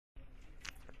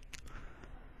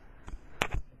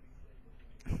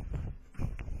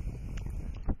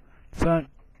So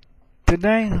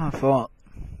today I thought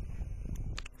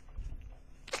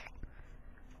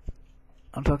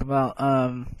I'll talk about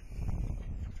I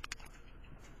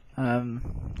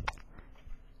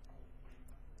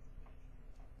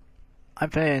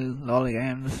play a lot of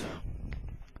games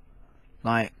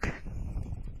like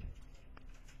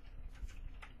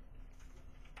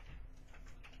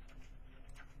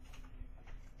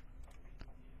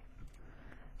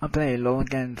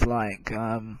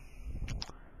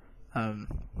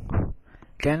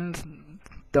games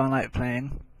don't like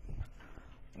playing,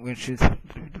 which is the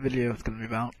video is gonna be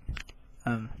about,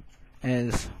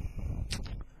 is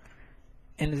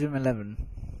inazuma 11.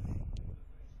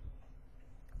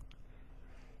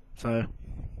 So,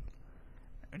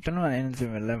 I don't know what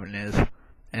inazuma 11 is.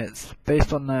 It's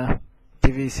based on the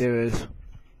TV series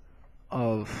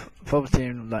of football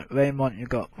team like Raymond. You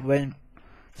got Raymond.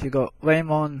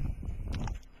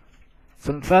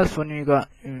 So the first one you got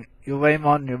your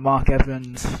Raymond, your Mark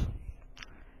Evans,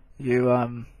 you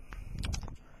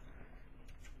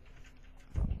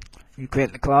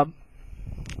create the club,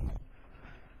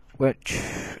 which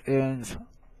is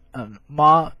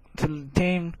Mark to the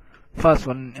team. First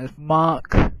one is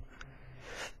Mark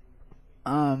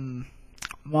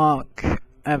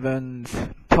Evans,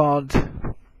 Todd,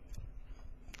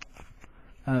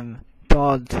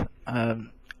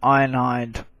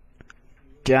 Ironhide,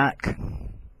 Jack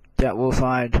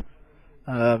Woolside,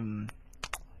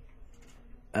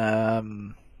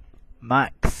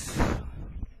 Max,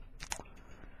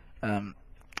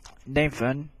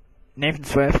 Nathan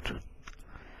Swift.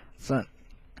 So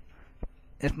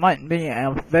it might be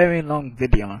a very long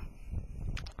video.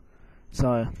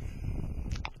 So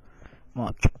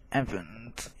Mark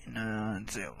Evans,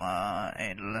 inazuma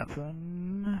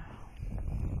 811.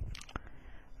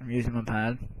 I'm using my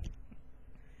pad.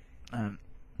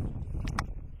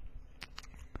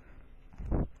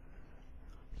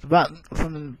 But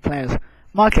from the players,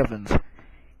 Mark Evans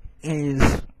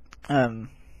is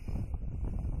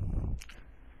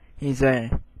he's a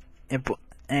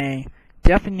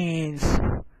Japanese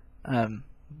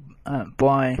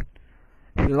boy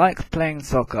who likes playing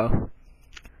soccer.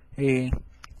 He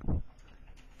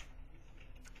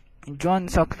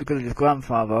joined soccer because of his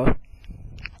grandfather.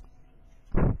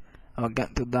 I'll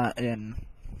get to that in.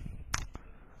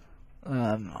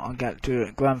 I'll get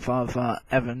to grandfather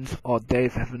Evans or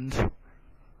Dave Evans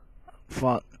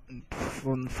for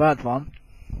the third one.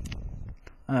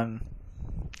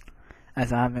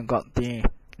 As I haven't got the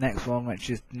next one, which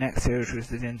is the next series,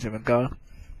 which is inazuma Go.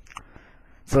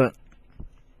 So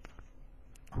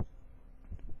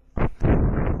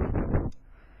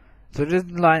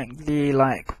just like the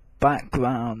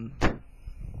background.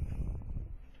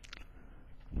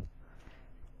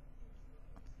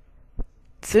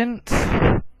 Since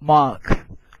Mark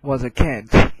was a kid,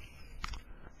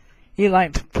 he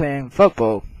liked playing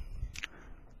football.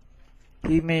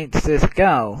 He meets this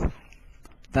girl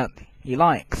that he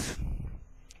likes,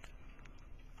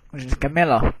 which is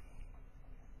Camilla.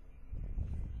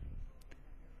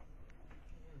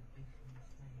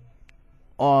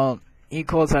 Or he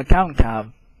calls her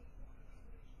Cab.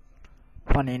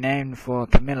 Funny name for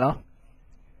Camilla.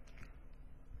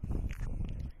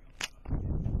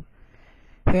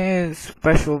 His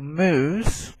special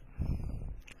moves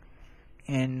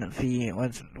in the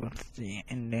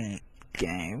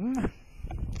game.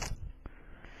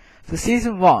 So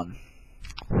season 1.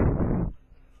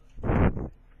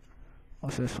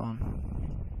 What's this one?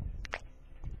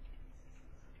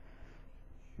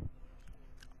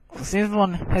 For season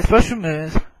 1, his special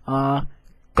moves are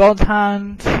God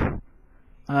Hand.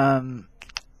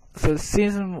 So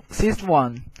season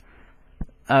 1.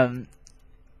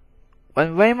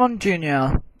 When Raymond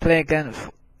Jr. play against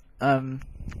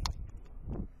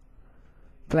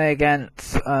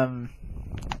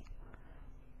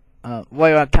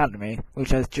Royal Academy,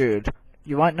 which has Jude.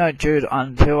 You won't know Jude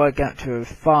until I get to a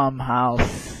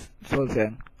farmhouse sort of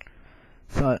thing.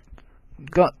 So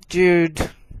got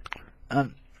Jude.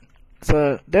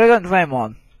 So they're against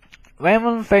Raymond.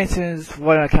 Raymond faces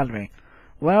Royal Academy.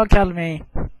 Royal Academy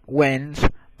wins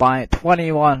by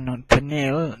 21 to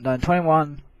 0. No,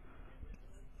 21.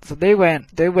 So they're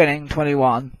winning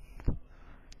 21.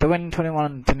 They're winning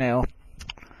 21 to 0.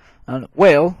 And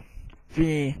Will,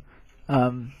 the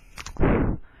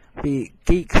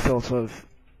geek sort of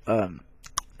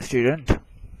student,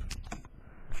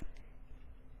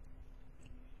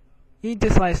 he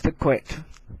decides to quit.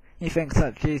 He thinks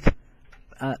that his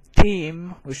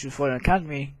team, which is for an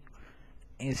academy,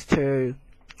 is too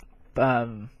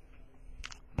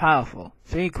powerful.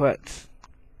 So he quits.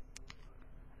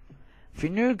 The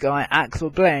new guy, Axel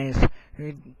Blaze,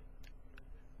 who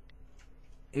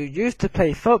who used to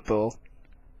play football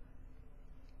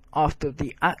after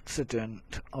the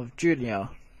accident of Julia.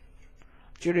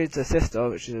 Julia's a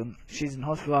sister, she's in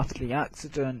hospital after the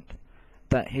accident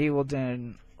that he was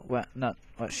in, what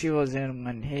she was in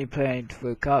when he played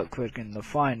for Kirkwood in the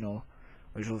final,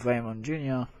 which was Raymond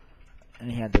Jr.,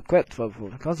 and he had to quit football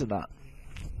because of that.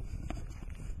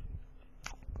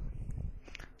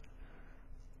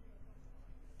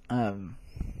 The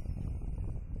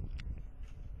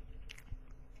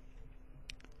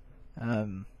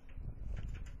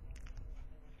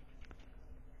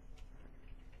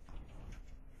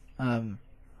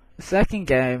second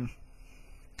game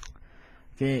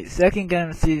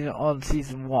of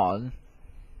season 1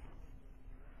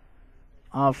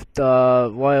 after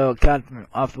Royal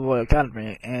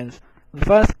Academy is the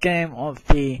first game of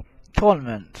the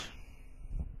tournament,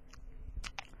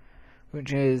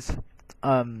 which is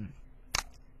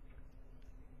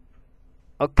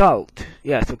Occult.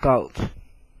 Yes, Occult.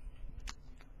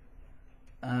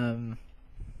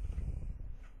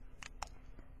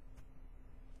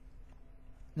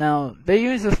 Now they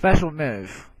use a special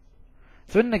move.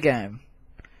 So in the game,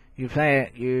 you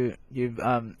play in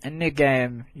the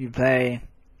game you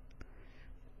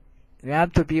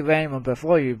have to beat Raymond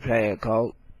before you play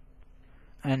Occult,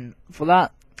 and for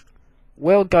that,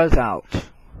 Will goes out.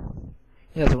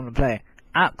 He doesn't want to play.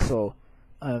 Axel.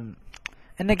 In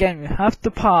the game, you have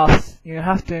to pass.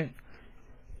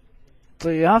 So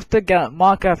you have to get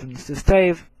Mark Evans to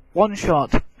save one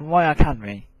shot from Royal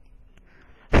Academy.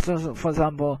 So, for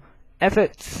example, if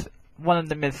it's one of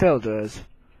the midfielders,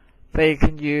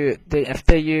 if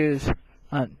they use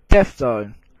Death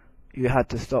Zone, you have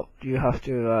to stop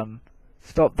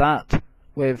that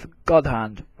with God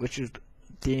Hand, which is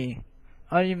the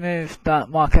only move that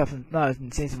Mark Evans knows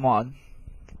in season 1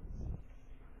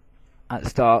 at the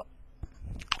start.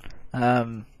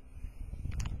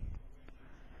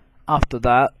 After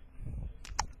that,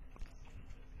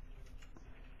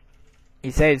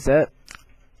 he saves it,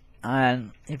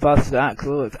 and he passes to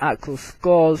Axel. If Axel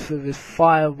scores with his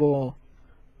fire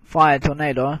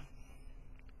tornado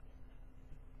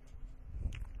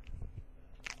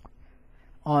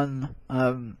on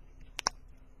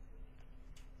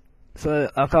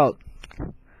Occult.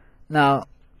 Now,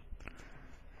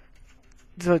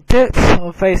 the tips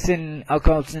of facing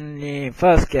Occult in the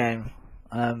first game.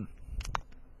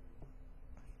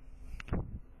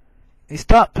 You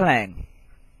start playing.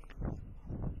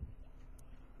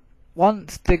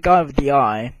 Once the guy with the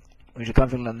eye, which I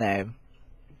can't think of the name,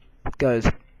 goes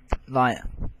like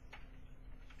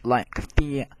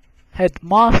the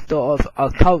headmaster of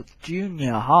Occult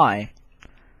Junior High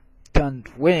turns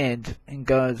weird and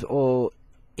goes all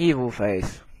evil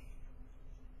face.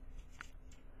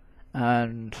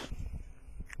 And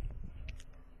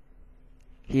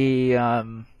he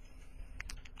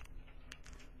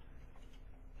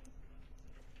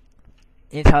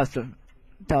tells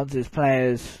his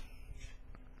players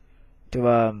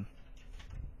to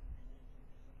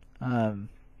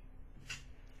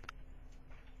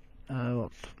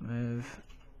what move?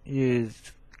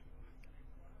 Use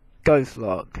Ghost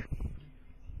Lock.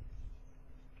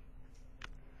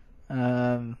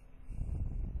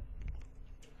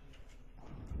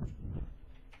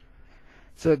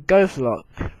 So Ghost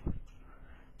Lock's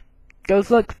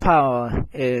power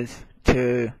is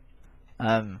to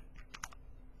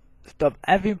stop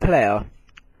every player.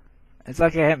 It's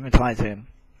like a hypnotizing,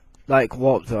 like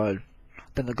Warp Zone,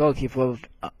 that the goalkeeper of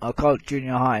Occult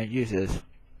Junior High uses.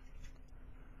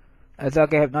 It's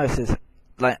like a hypnosis.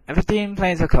 Like, every team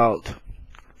plays Occult.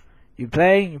 You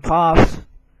play, you pass,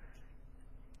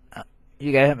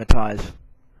 you get hypnotized,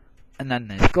 and then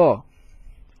they score.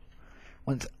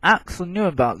 Once Axel knew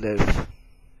about this,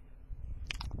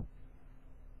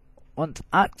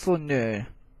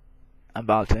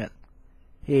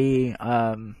 he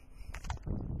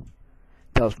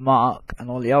tells Mark and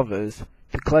all the others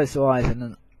to close their eyes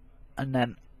and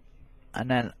then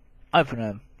open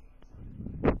them.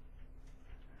 And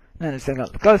then it's setting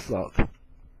up the Ghost Lock.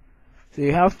 So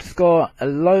you have to score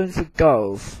loads of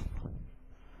goals.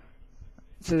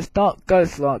 So to start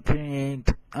Ghost Lock, you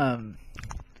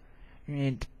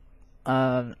need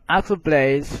Axel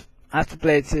Blaze. Axel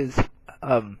Blaze is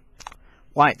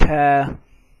white hair,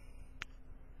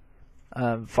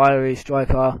 fiery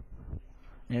striker.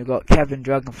 And you've got Kevin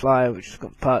Dragonfly, which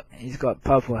he's got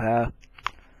purple hair,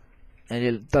 and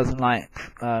he doesn't like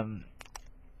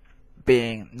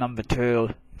being number 2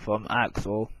 from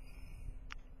Axel.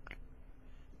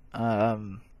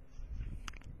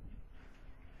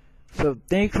 So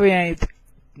they create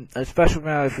a special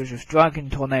move which is Dragon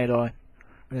Tornado,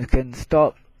 which can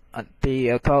stop the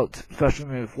occult special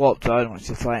move Warp Zone, which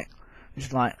is like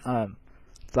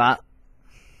that.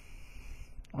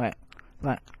 Wait,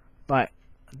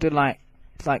 do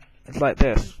it's like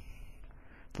this,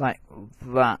 like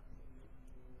that.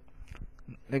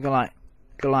 They go like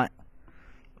that,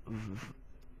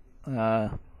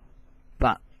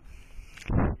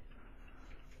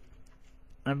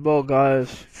 and ball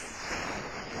goes.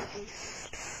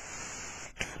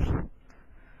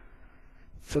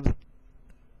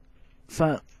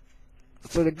 So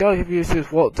the guy who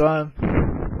uses Warp Zone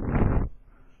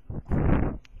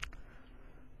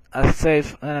as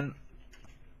safe, and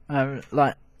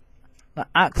like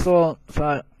Axel.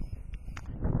 So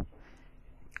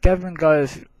Kevin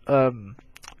goes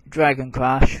Dragon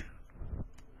Crash,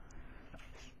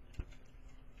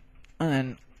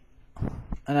 and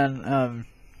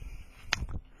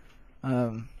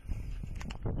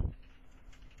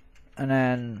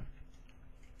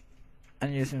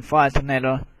using Fire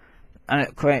Tornado, and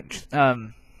it creates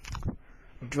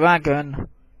Dragon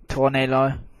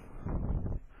Tornado.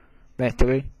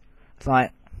 Basically, it's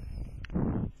like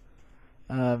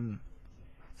and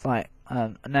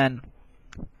then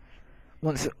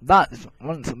once that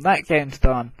game's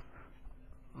done,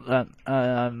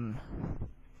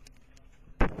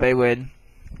 they win.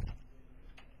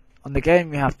 On the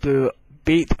game, you have to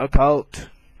beat a cult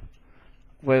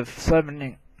with so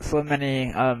many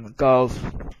goals.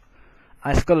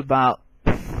 I scored about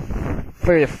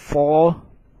 3 or 4.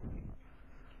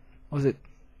 Was it?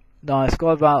 No, I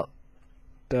scored about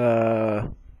 2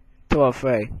 or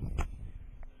 3.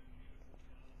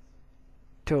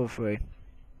 2 or 3.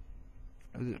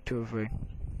 Was it 2 or 3?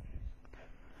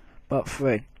 About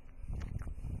 3.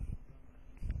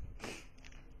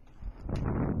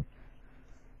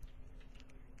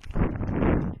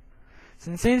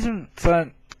 Since season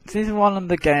 1 of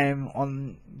the game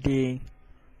on the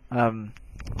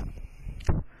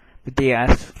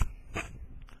DS,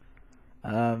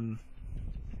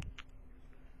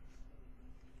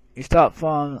 you start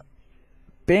from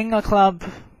being a club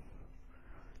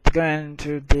to go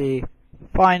into the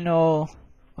final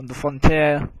on the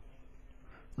Frontier,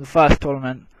 the first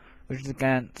tournament, which is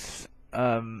against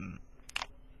Royal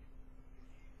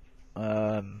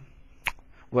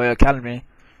Academy,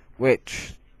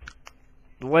 which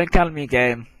the Royal Academy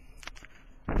game,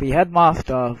 the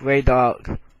headmaster Ray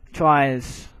Dark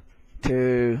tries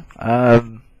to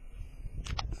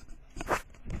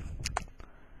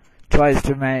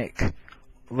make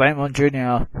Raymond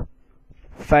Jr.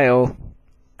 fail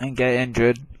and get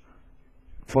injured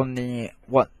from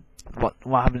what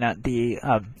happened at the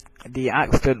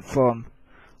accident from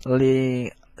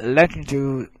the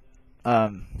legendary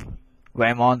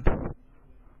Raymond,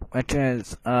 which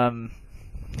is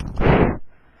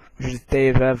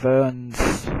Dave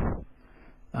Evans,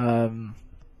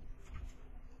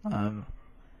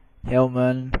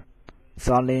 Hillman,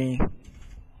 Sully,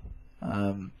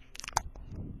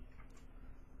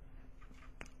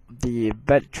 the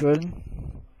veteran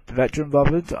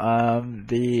brothers,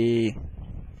 the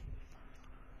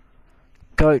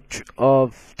coach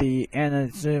of the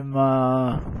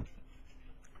Inazuma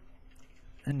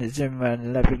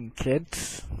 11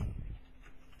 kids,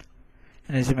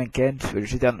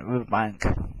 which is down at Riverbank.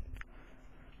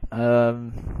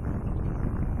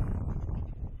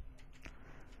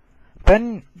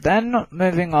 Then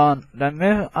moving on.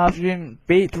 After you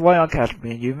beat Royal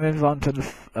Academy, you move on to the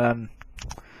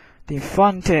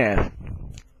Frontier.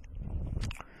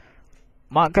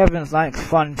 Mark Evans likes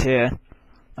Frontier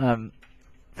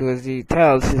because he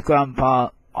tells his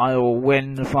grandpa, "I will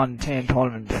win the Frontier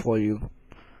tournament for you."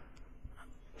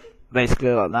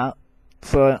 Basically like that.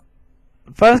 So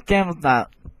the first game of that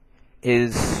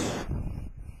is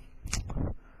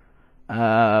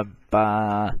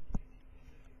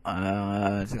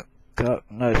it's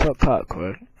not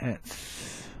Kirkwood,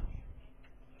 it's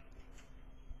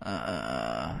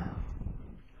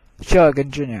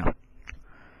Shuriken Jr.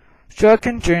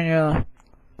 Shuriken Jr.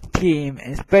 team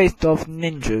is based off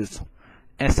ninjas.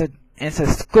 It's a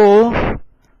school,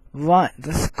 right?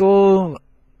 The school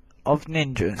of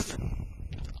ninjas.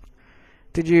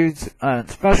 To use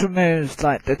special moves,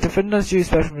 like the defenders use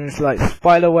special moves like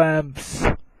spiderweb,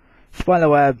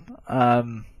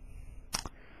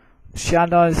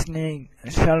 shadow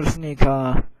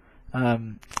sneaker,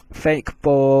 fake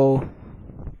ball,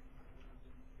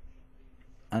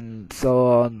 and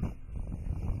so on.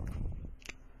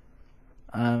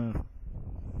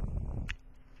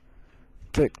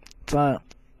 So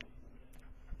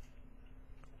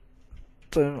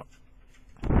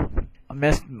I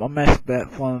missed a bit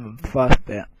from the first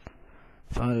bit,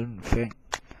 so I didn't think.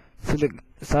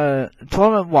 So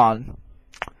tournament 1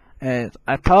 is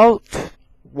Occult,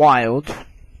 Wild.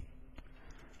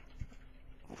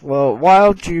 Well,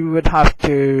 Wild you would have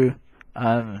to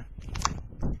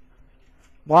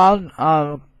Wild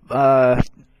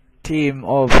team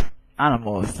of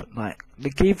animals, like the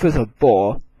keeper's a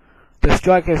boar, the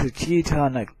striker's a cheetah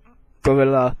and a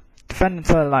gorilla,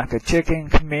 defenders are like a chicken,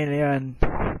 chameleon,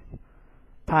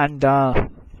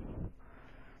 panda,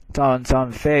 so and so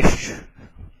on, fish,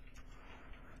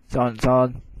 so and so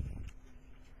on.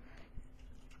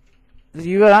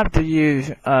 You would have to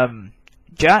use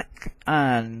Jack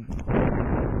and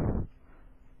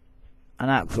an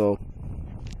Axel.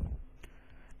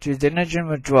 Choose the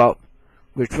inazuma drop,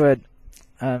 which would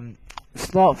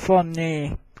slot from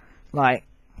the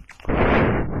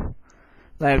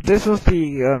if this was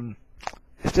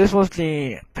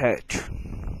the pitch.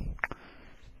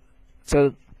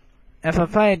 So if a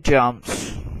player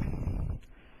jumps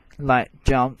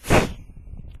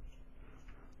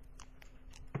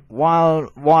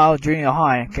while junior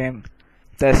high game,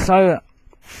 they're so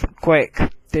quick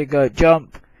they go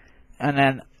jump and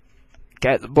then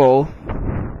get the ball.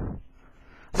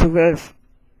 So with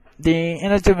the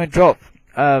inazuma drop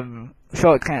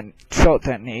shot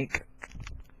technique,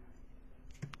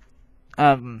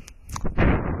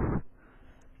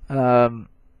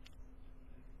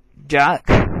 Jack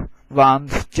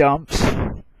runs, jumps,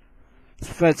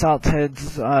 spreads out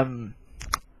his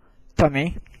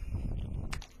tummy.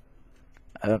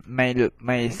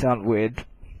 May sound weird.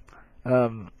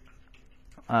 And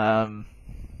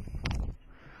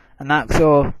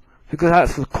Axel, because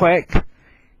Axel's quick,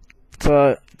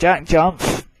 so Jack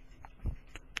jumps,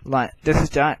 like this is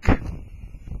Jack.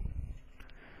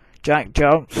 Jack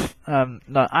jumps,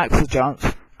 no, Axel jumps,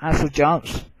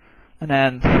 and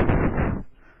then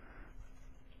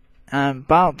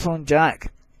bounce on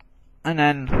Jack, and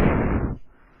then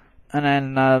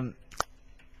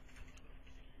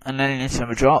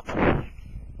inazuma drop.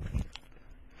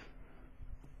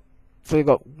 So we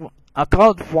got a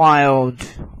called Wild,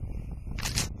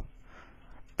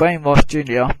 Brainwash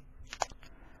Junior.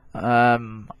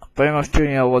 Brainwash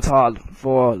Junior was hard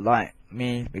for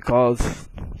me because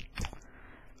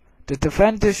the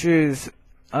defenders use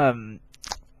brainwash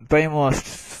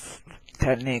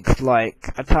techniques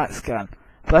like attack scan.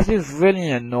 That is really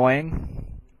annoying.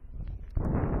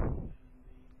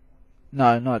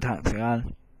 No, not attack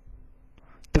scan.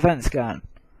 Defense scan.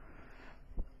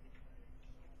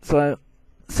 So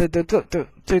to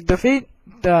defeat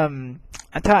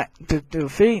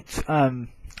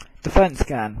defense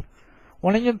scan,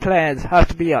 one of your players has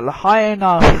to be at a high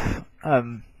enough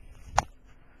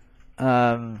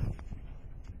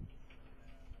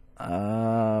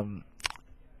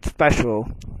special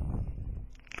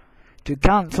to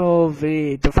cancel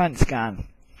the defense scan.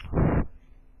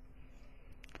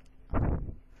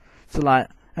 So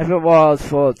if it was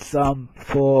for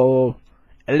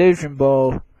illusion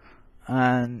ball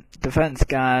and defense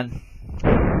scan,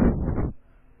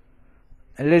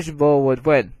 illusion ball would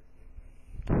win.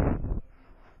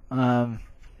 So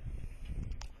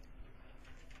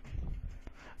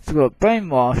you got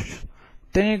brainwash,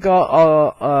 then you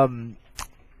got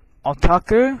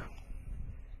otaku,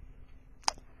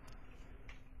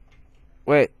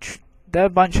 which they're a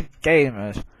bunch of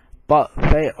gamers, but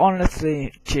they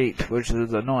honestly cheat, which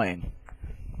is annoying.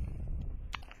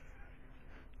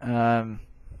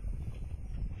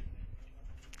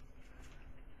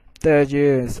 They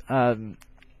use the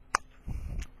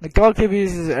goalkeeper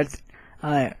uses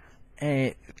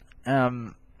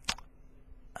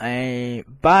a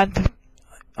bad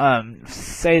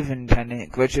saving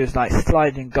technique, which is like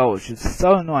sliding goal, which is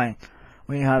so annoying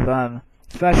when you have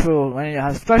special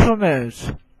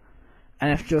moves,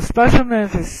 and if your special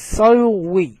move is so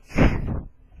weak,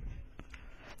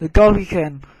 the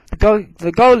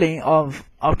goalie of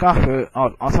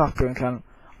Otaku can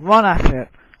run at it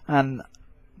and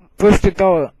push the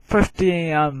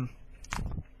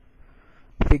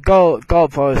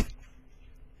goalpost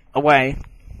away,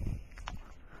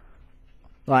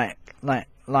 like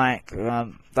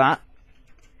that.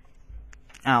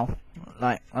 Ow,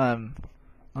 like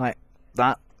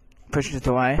that. Pushes it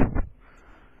away.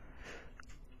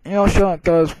 Your shot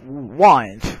goes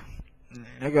wide.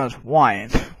 It goes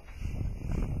wide.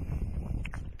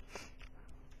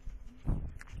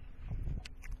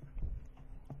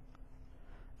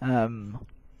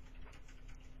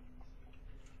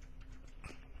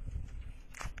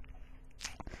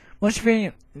 Once you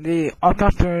beat the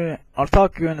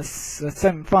Otaku in the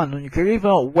semi-final, you can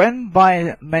either win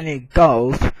by many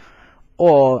goals,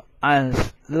 or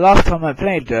as the last time I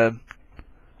played them,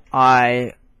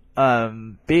 I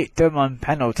beat them on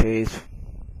penalties,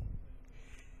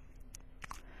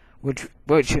 which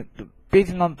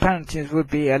beating on penalties would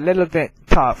be a little bit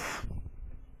tough.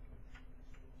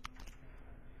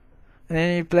 And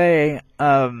then you play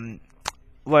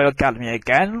Royal Academy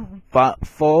again, but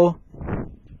so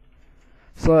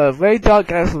Radar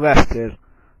gets arrested,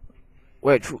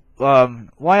 which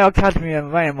Royal Academy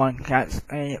and Raymond gets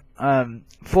a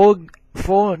full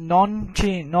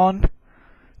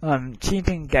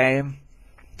cheating game,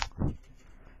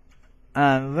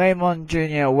 and Raymond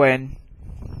Jr. win.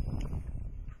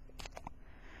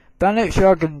 Bennett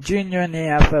Shogun Jr. in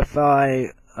the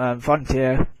FFI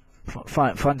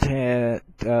Frontier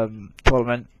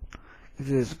tournament.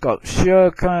 This has got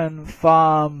Shogun,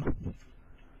 Farm,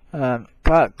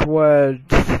 Kirkwood,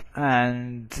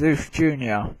 and Zeus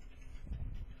Jr.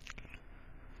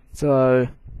 So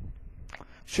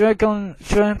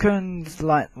Shogun's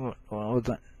like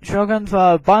Shogun's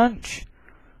a bunch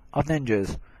of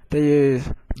ninjas. They use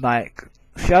like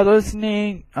Shadow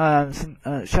Sneak,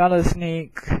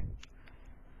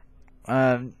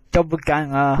 Double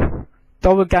Ganger.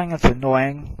 Double Ganger's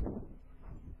annoying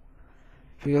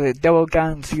because it double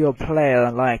gangs your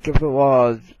player. Like if it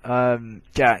was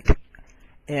Jack,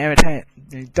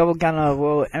 the Double Ganger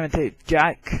will imitate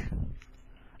Jack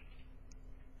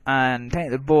and take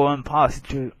the ball and pass it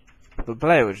to the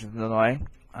player, which is annoying.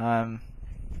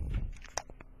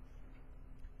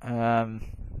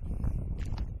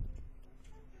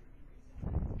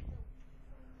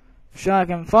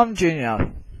 Shogun from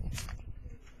Junior.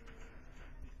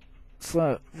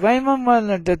 So Raymond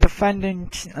were the defending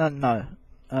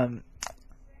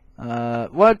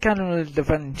World Canada was the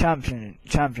defending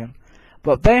champion,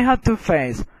 but they had to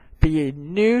face the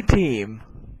new team,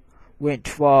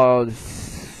 which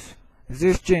was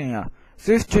Zeus Jr.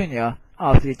 Zeus Jr.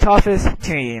 are the toughest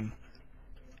team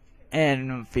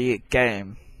in the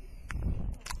game.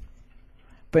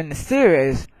 But in the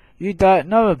series, you don't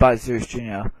know about Zeus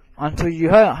Jr. until you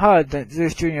heard that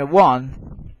Zeus Jr. won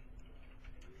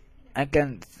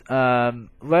against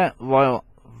Royal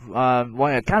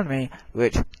Academy,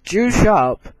 which Drew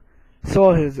Sharp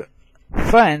saw his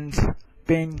friends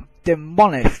being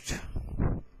demolished,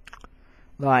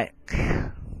 like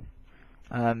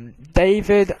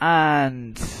David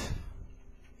and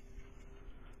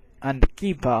the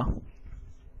keeper.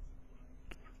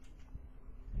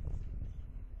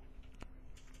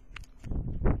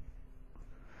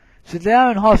 So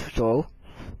they're in hospital,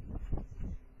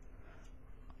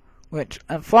 which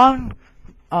Farmhouse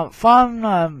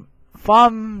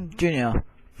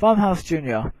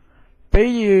Junior, they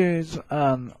use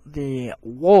the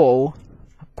wall,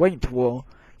 Great Wall,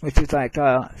 which is like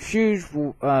a huge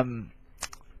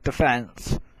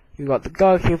defense. You got the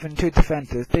goalkeeper and two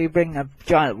defenders. They bring a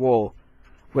giant wall,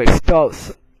 which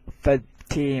stops the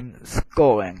team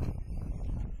scoring.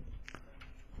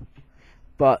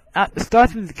 But at the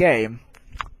start of the game,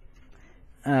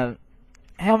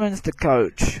 Hillman's the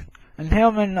coach, and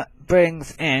Hillman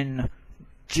brings in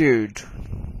Jude.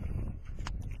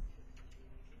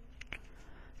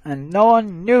 And no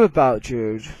one knew about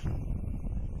Jude.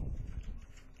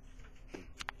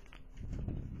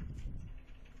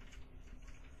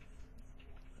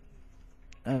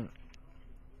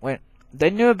 They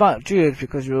knew about Jude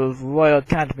because it was Royal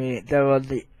Academy. They were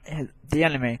the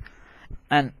enemy,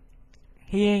 and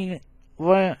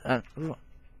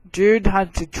Jude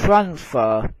had to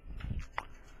transfer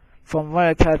from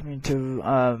Royal Academy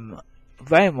to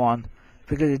Raymond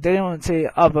because he didn't want to see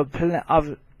other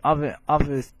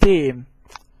team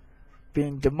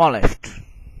being demolished.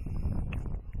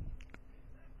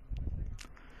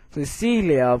 So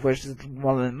Celia, which is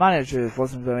one of the managers,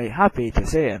 wasn't very happy to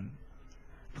see him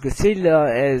because Celia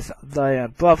is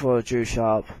the brother of Drew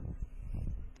Sharp.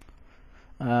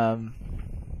 So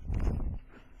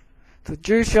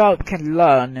Drew Sharp can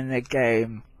learn in the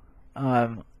game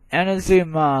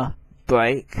inazuma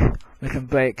break. We can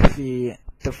break the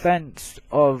defense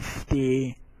of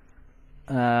the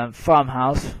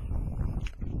farmhouse.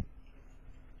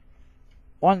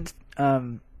 Once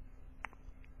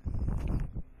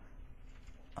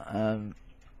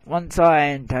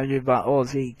I tell you about all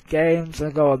the games,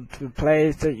 I go on to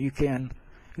plays that you can,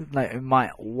 like, you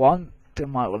might want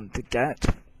to get,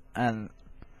 and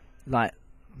like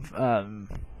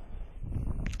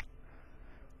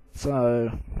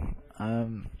so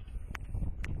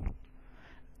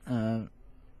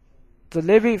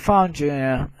Libby found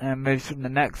Junior and moves from the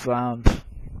next round,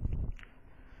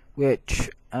 which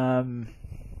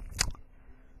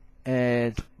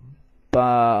is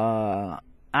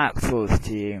Axel's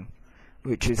team,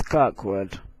 which is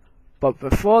Kirkwood. But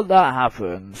before that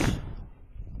happens,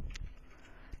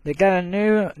 they get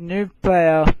a new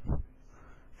player,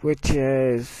 which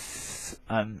is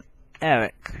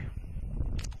Eric.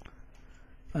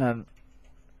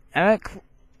 Eric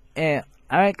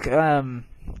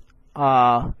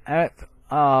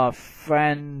are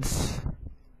friends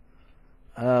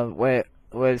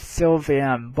with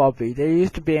Sylvia and Bobby. They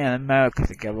used to be in America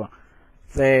together.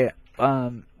 They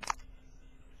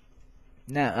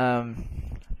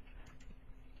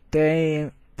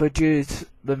they produced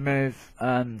the move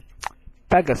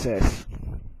Pegasus.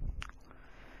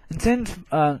 And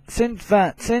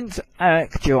since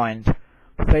Eric joined,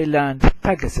 they learned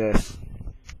Pegasus,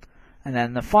 and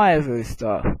then the Fire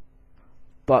Rooster.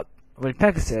 But with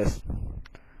Pegasus,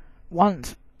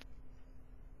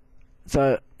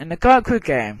 so in the Goku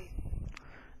game,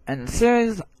 and the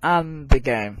series and the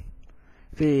game,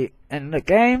 the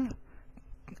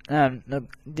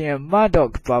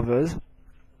Murdoch brothers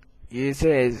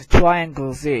uses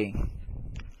Triangle Z.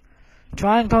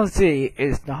 Triangle Z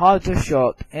is the hardest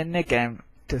shot in the game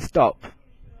to stop.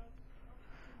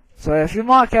 So if you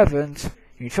Mark Evans,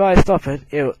 you try to stop it,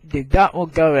 that will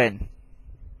go in.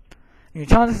 Your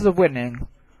chances of winning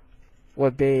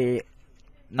would be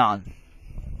none.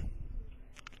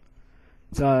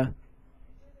 So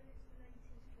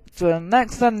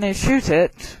next time they shoot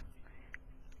it,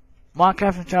 Mark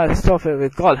Evans tries to stop it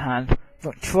with God Hand,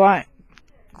 and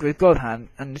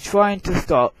trying to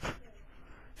stop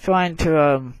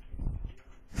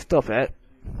it.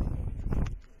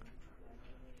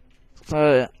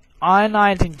 So Iron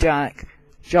Knight Jack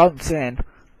jumps in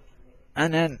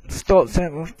and then stops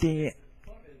it with the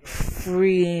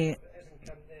free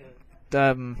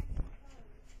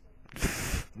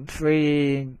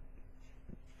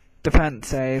defense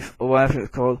save, or whatever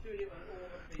it's called.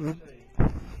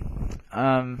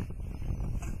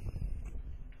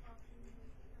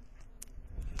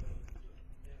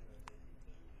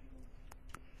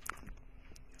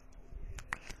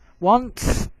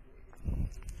 Once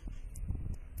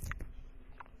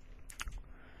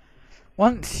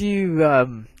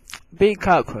you beat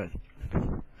Kirkwood,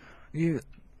 you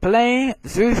play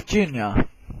Zeus Jr.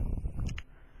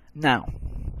 Now,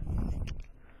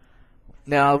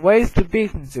 there are ways to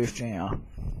beat Zeus Jr.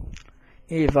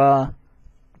 Either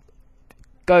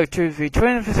go to the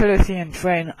training facility and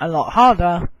train a lot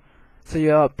harder, so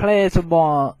your players are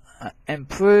more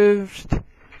improved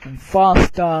and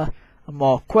faster and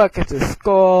more quicker to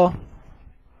score,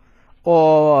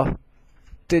 or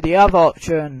do the other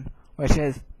option, which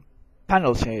is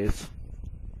penalties.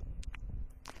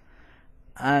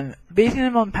 And beating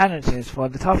them on penalties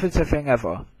was the toughest thing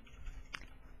ever.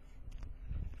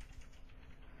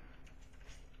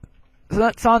 So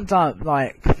that sounds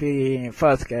like the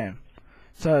first game.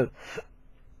 So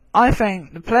I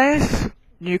think the players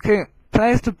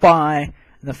to buy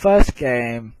in the first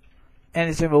game,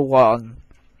 inazuma 1,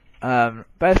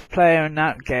 best player in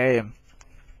that game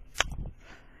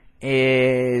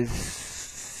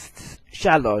is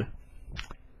Shadow.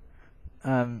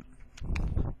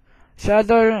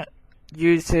 Shadow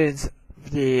uses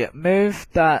the move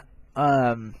that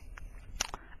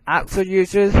Axel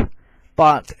uses,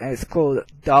 but it's called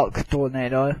Dark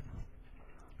Tornado,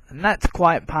 and that's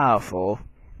quite powerful.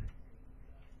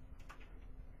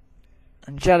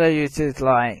 And Shadow uses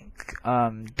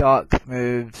dark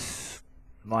moves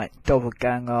like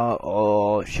Doppelganger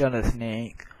or Shadow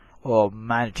Sneak or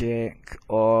Magic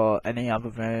or any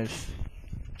other moves.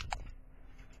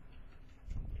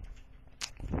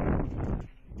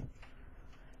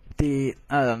 The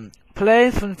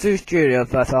players from Zeus Jr.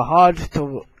 that are hard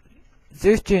to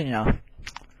Zeus Jr.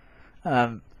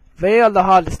 They are the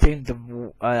hardest team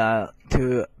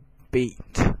to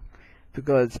beat,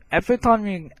 because every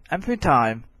time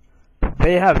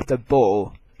they have the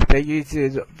ball, they use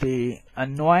the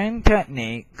annoying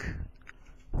technique,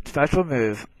 special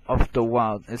move of the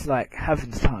world. It's like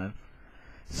Heaven's Time.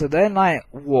 So they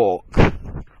walk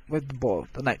with the ball.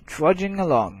 They're trudging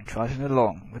along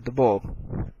with the ball.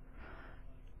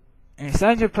 And you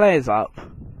set your players up.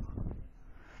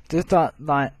 Just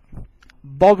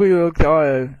Bobby will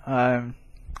go,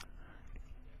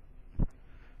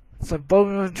 so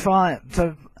Bobby will try,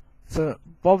 so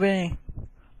Bobby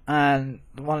and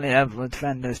one of the other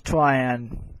defenders try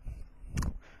and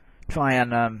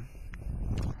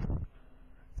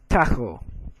tackle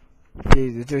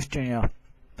the Zeus Jr.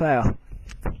 player,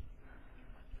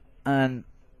 and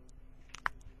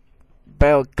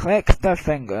they'll click their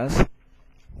fingers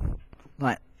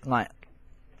like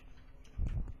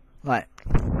that.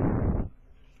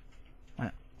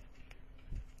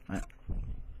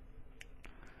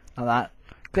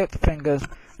 Click the fingers,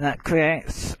 and that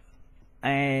creates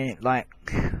a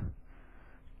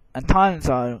a time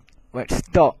zone which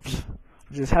stops,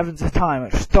 which just happens at a time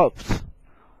which stops.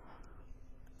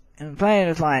 And playing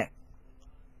is like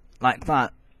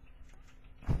that.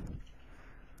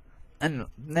 And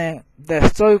they're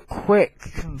so quick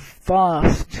and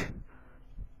fast,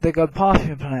 they go past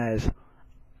your players.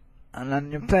 And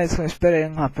then your players go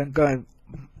spinning up and go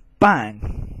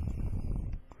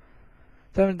bang.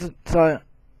 So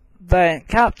the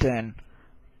captain,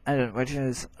 which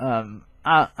is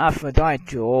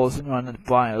Aphrodite, also known as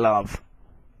Brian Love.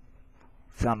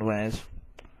 Sound weird.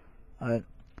 So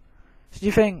do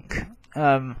you think?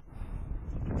 Let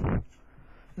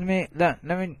me.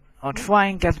 I'll try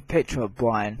and get a picture of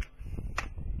Brian.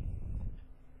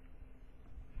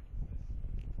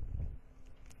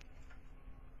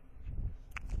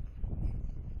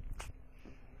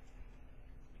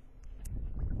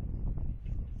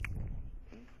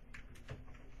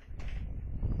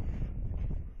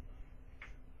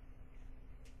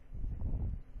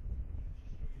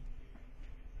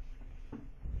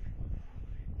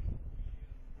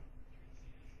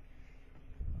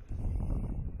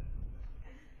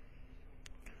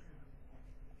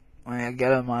 I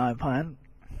get on my iPad.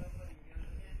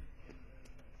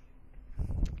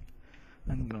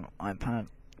 I'm going to iPad.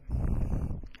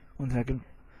 1 second.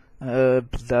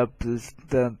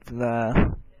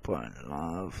 Brian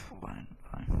Love. Brian.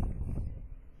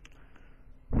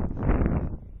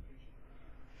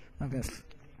 I guess.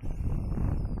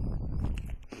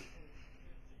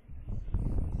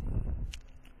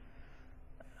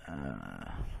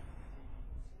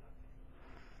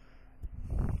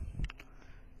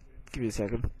 Give me a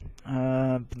second.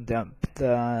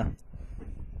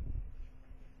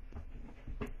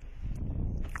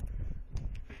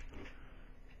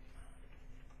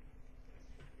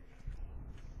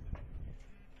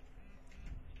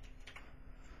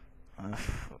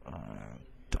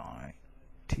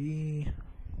 T.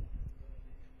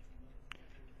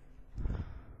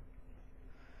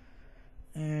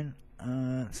 And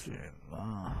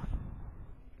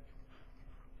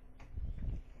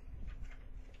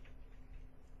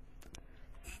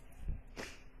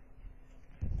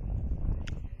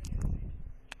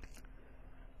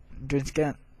just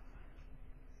get.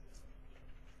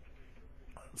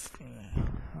 What's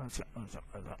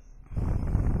that?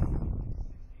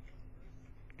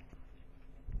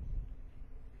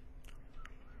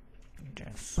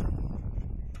 Yes.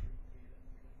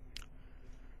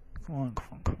 Come on.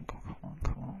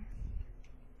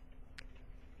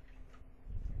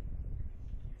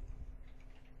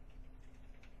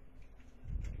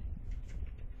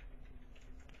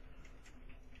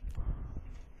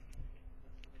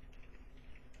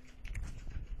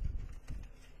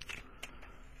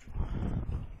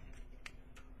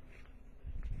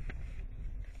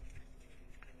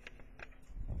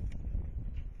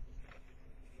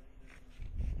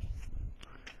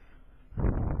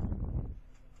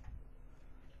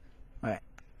 Right.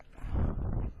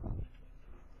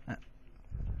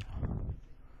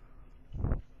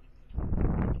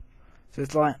 So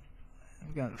it's like,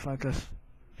 I'm going to focus.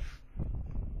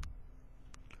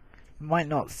 You might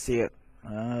not see it.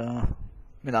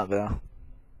 Maybe not there.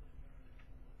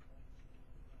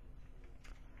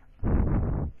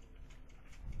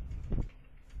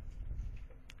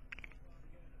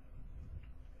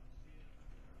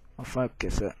 I'll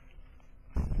focus it.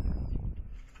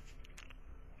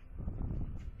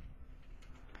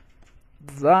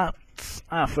 That's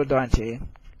Aphrodite,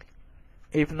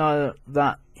 even though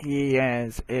that he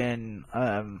is in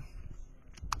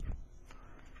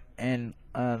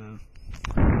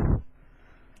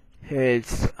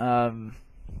his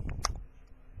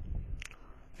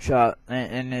shirt,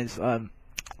 in his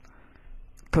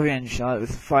Korean shirt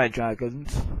with fire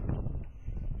dragons.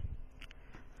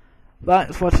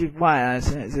 That's what he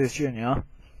wears as his junior.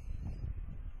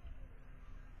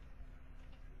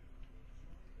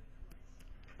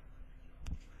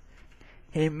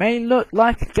 He may look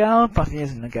like a girl, but he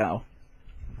isn't a girl.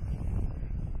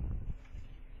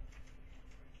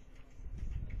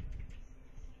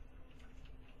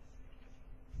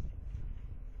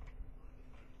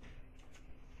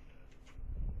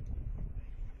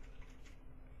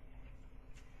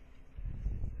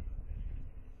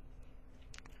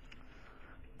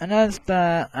 And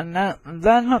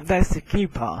then there's the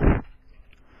keeper.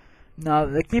 Now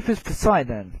the keeper's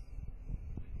Poseidon.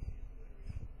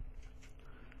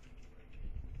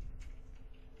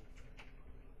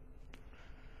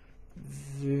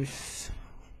 Zeus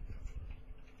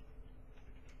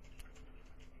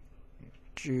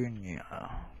Junior.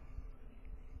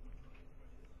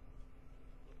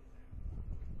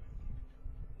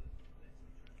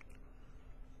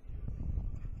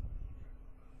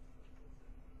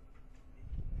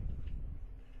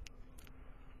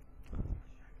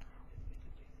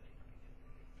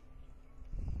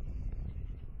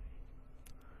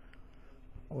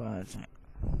 Where is it?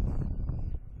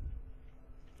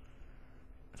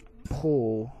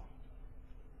 Paul.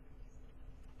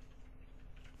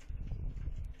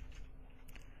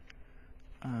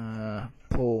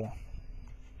 Paul.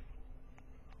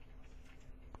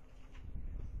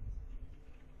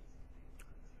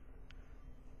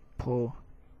 Paul.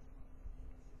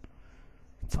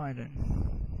 Titan.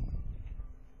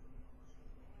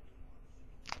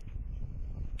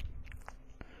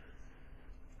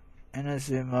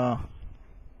 Inazuma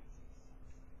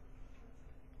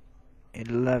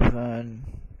 11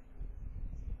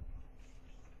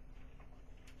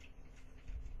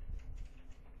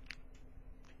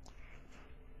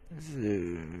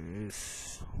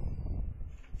 Zeus.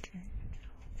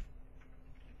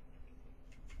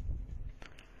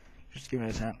 Just give me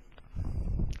a sec.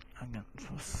 I'm going to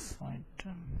find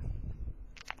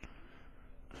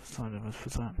Poseidon was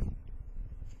Poseidon.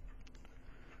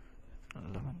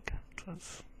 11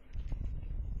 characters.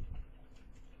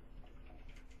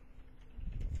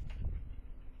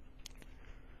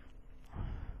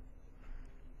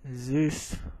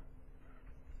 Zeus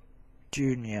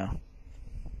Junior.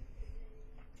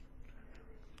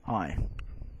 Hi.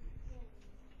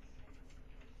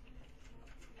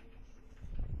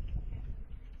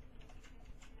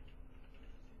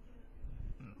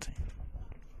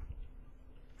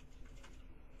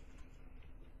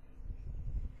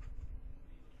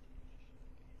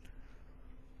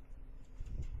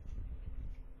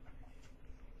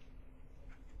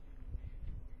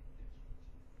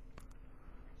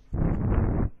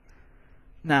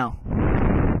 Now,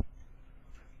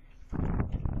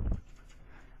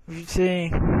 you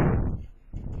see,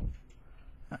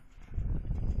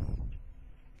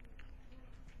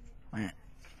 if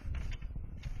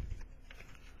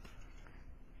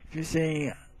you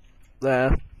see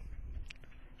the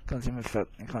consumer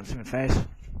face,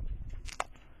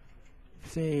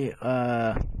 see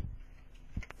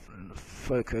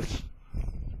focus,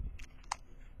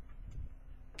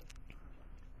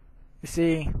 you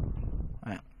see.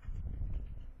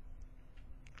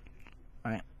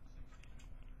 Right.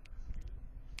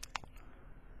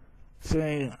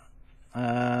 So,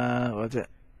 what's it?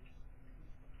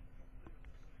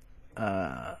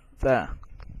 There.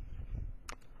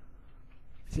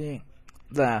 See,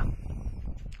 there.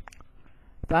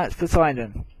 That's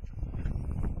Poseidon.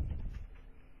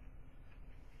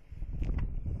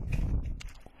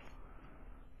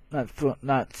 That's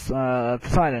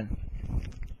Poseidon.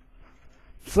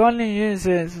 Poseidon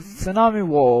uses Tsunami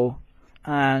Wall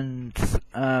and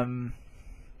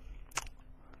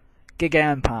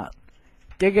Giga Impact.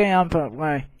 Giga Impact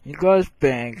where he grows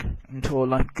big into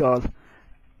like God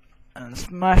and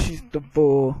smashes the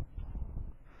ball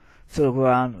to the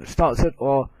ground, which stops it,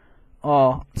 or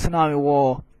Tsunami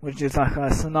Wall, which is like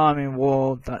a tsunami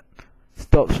wall that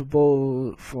stops the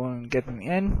ball from getting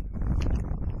in.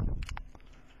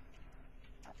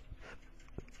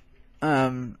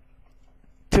 And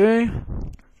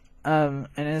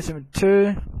inazuma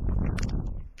 2,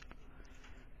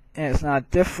 it's now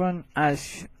different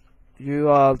as you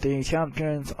are the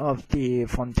champions of the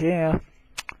frontier.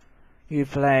 You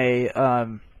play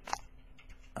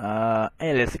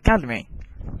Alice Academy.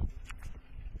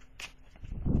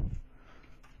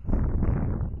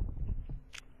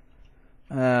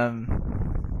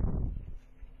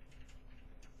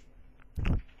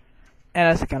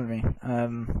 Alice Academy.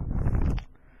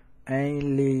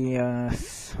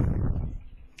 Alias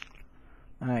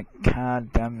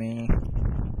Academy.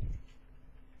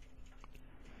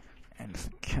 Alice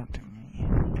Academy.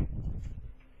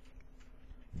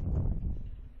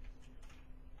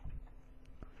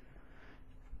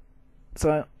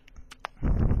 So,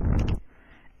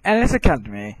 Alice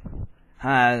Academy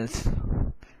has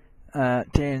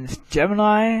teams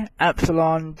Gemini,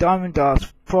 Epsilon, Diamond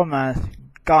Dust, Promise,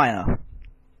 Gaia.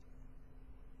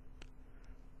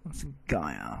 What's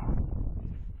Gaia?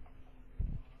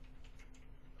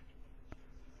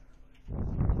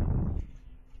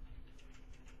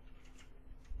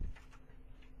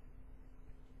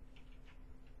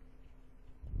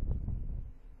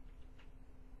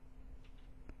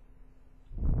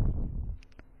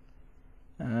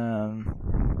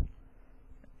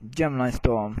 Gemini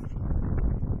Storm.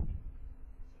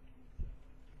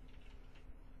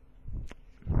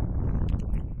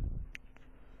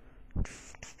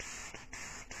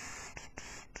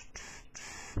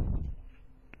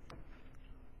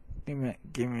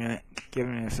 Give me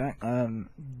a sec.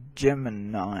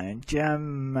 Gemini.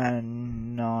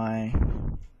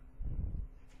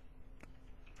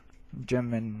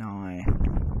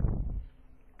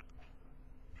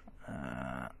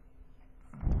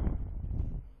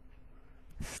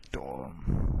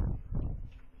 Storm.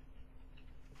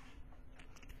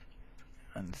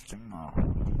 And Stigma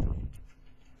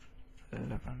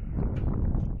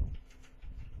 11.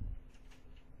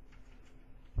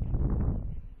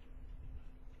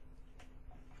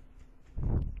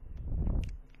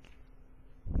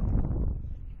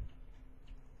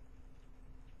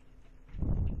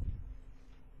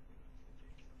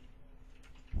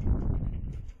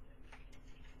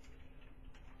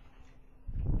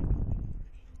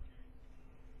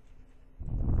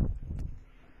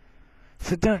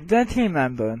 So their team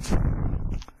members: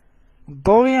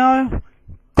 Gorio,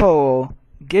 Coral,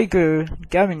 Gigu,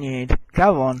 Gavinid,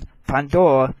 Garon,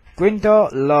 Pandora, Grinder,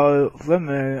 Lo,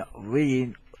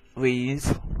 Remu,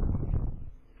 Reese,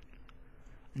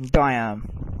 and Diane.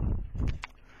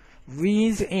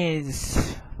 Reese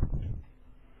is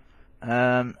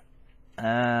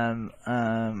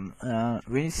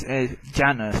Reese is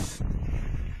Janus.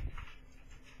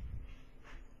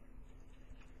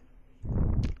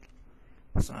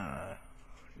 So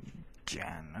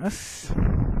Janus.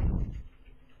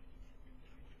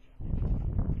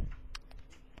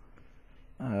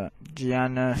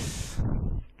 Janus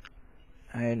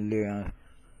alias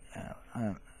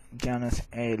Janus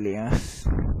alias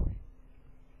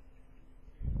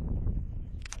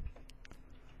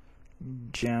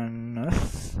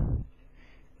Janus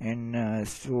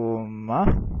inazuma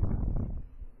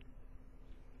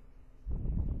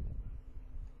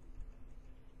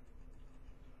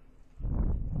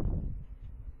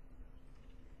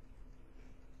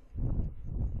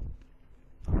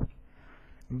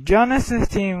Janus's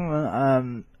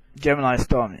team, Gemini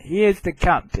Storm. He is the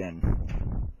captain.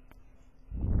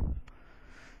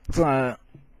 So,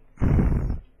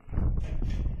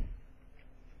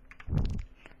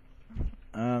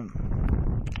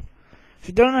 if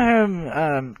you don't know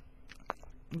who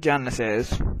Janus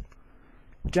is,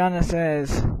 Janus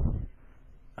is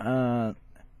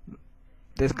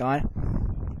this guy,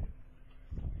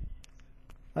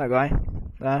 that guy,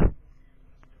 there.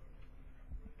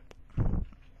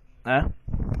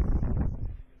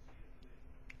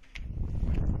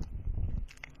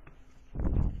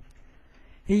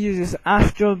 He uses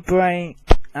Astral Break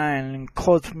and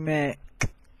Cosmic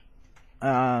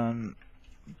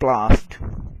Blast.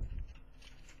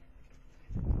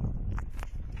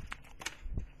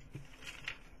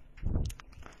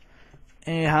 And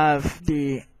you have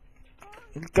the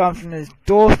governor's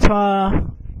daughter,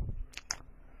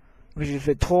 which is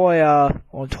Victoria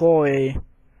or Tori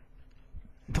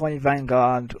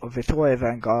Vanguard or Victoria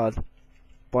Vanguard,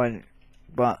 but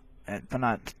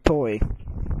pronounced Tori.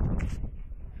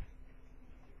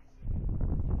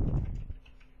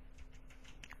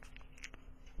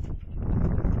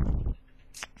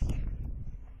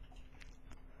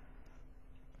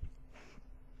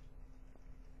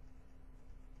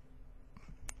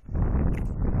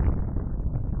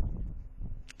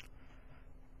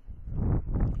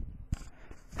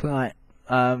 Right,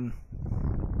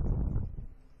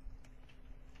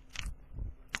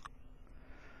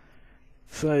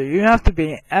 so you have to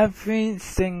be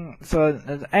everything. So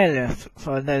there's alias.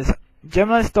 So there's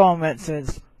Gemini Storm, which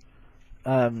is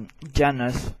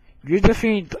Janus. You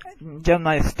defeat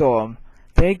Gemini Storm,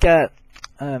 they get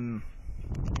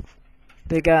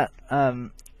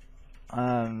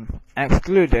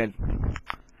excluded.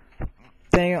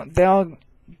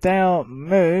 They'll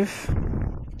move.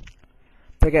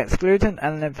 They get excluded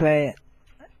and they play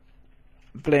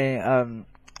their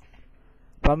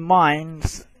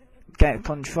minds get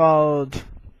controlled,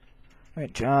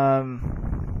 which the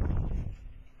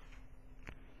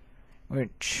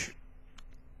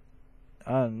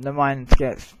mind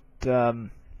gets don't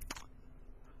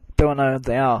know who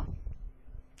they are.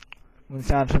 When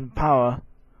they have some power,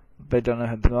 they don't know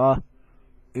who they are.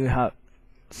 You have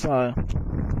So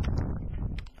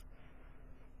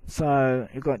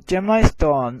you've got Gemini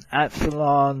Storm,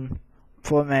 Epsilon,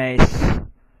 Promise.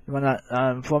 You want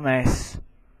that Promise.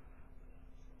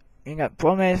 You got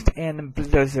Promised in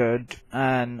Blizzard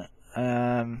and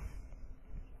the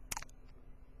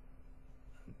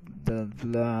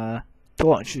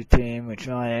Torture team, which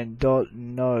I don't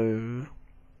know.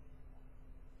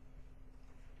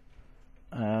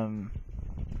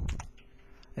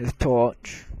 Is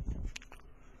Torch.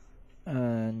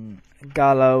 And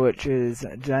Gallo, which is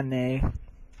Jenny,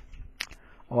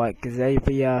 or like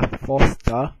Xavier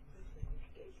Foster.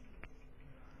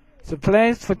 So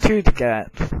players for 2 to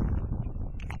get.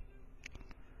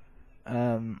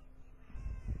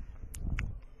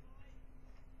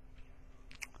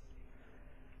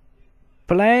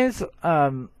 Players,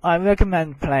 I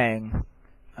recommend playing.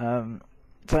 So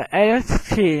AS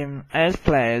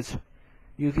players,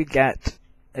 you could get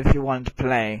if you wanted to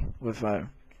play with her.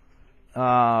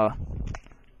 The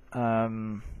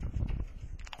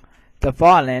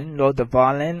Violin, Lord the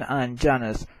Violin, and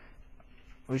Janice.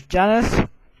 With Janice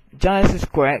is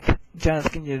quick. Janice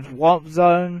can use Warp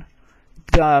Zone.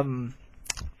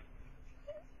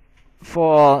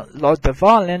 For Lord the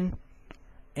Violin,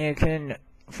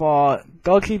 for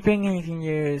goalkeeping, you can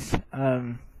use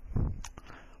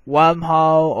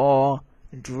Wormhole or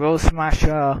Drill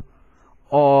Smasher,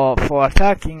 or for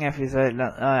attacking, if he's an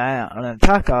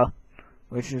attacker,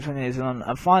 which is when he's on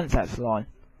a fine touch line.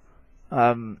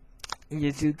 You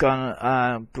do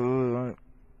Greninja,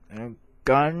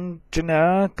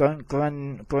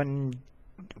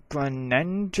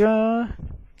 I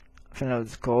think that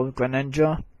was called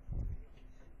Greninja.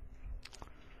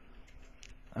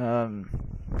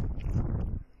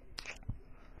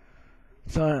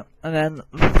 So, and then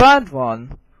the third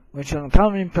one, which I'm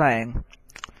currently playing,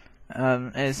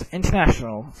 is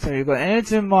international. So you've got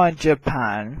inazuma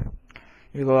Japan,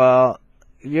 you've got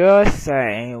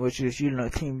USA, which is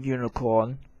Team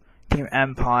Unicorn, Team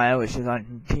Empire, which is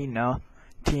Argentina,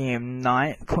 Team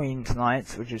Queen's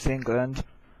Knights, which is England,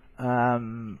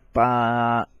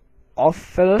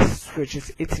 Ophelis, which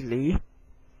is Italy,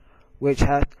 which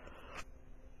has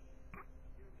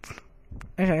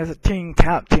a team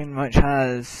captain which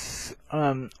has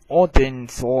Odin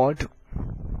sword,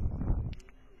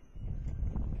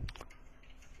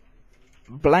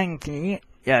 Blanky,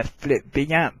 yes,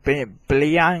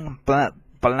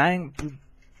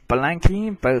 Bianchi,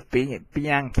 both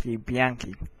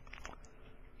Bianchi,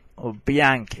 or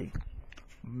Bianchi,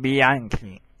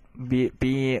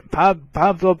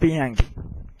 Pablo Bianchi,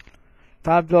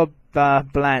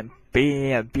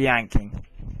 Bianchi.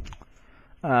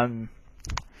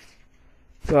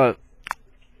 So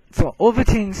all the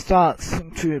teams starts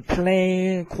to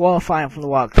play qualifying for the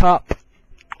World Cup,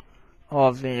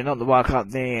 or not the World Cup,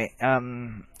 the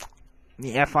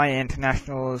FIA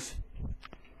Internationals,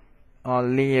 or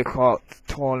League Cup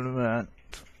tournament,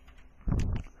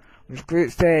 with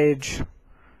group stage.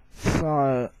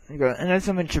 So you got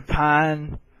inazuma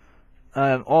Japan,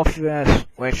 Orpheus,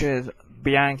 which is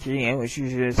Bianchi, which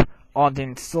uses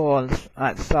Odin swords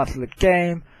at the start of the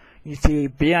game. You see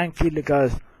Bianchi that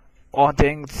goes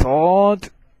Odin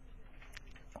sword,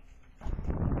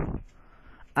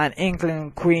 and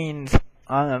England Queen's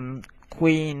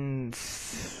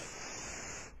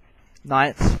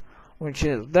Knights, which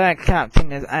is their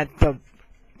captain is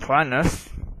Pranus.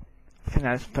 I think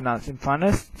that's pronounced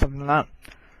Pranus, something like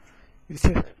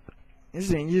that.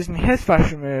 Using his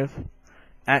special move,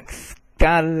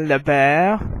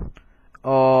 Excalibur,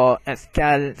 or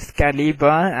Excalibur,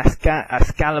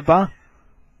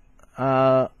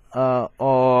 or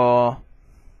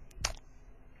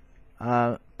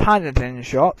Paladin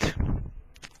shot.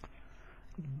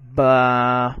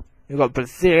 But you got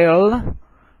Brazil,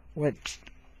 which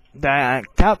their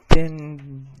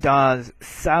captain does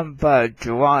Samba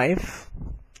Drive,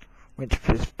 which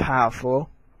is powerful.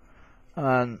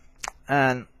 And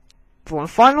for the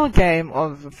final game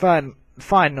of the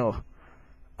final,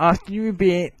 after you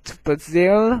beat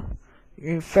Brazil,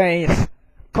 you face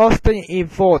Costa y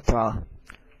Volta,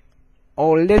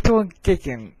 or Little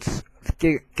Gigants.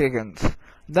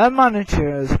 Their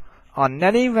managers are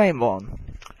Nelly Raymond,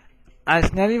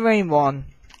 as Nelly Raymond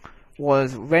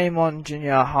was Raymond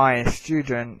Junior High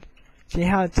student. She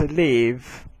had to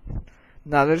leave.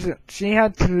 She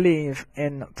had to leave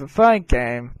in the third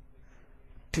game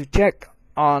to check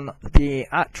on the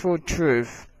actual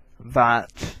truth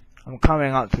that, I'm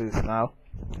coming up to this now,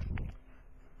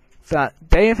 that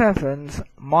Dave Evans,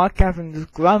 Mark Evans'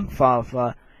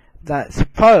 grandfather, that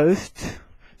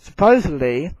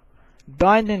supposedly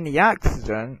died in the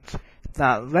accident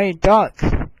that Ray Duck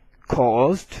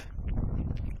caused,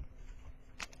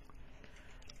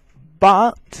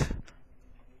 but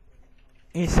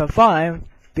he survived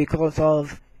because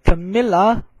of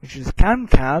Camilla, which is Cam,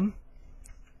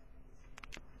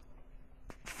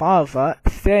 father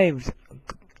saved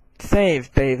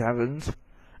Dave Evans,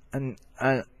 and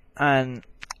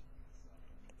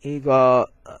he got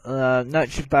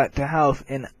nurtured back to health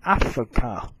in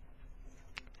Africa.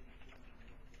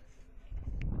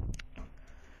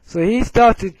 So he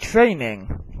started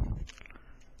training.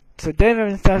 So Dave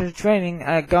Evans started training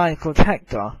a guy called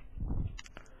Hector.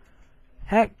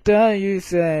 Hector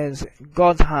uses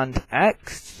God Hand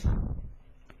X,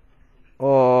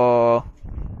 or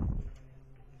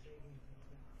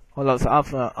lots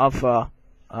of other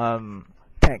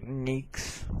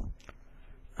techniques.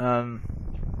 So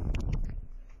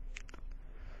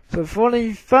for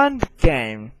the third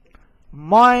game,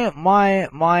 my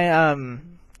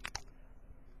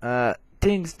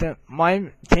teams that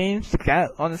my teams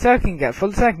get on the second game for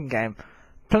the second game,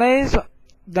 players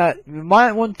that you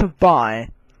might want to buy,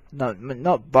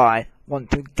 not buy,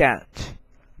 want to get.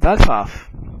 That's tough.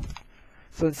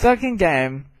 So the second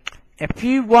game, if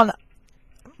you want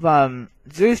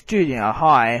Zeus Junior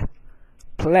High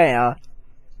player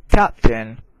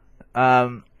captain,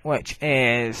 which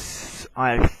is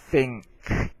I think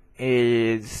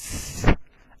is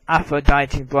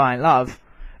Aphrodite Brian Love,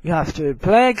 you have to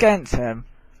play against him,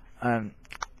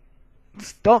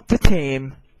 stop the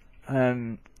team,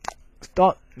 so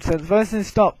the first thing,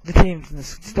 stop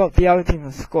the other team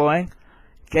from scoring,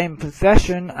 gain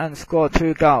possession and score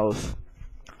 2 goals.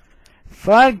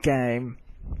 Third game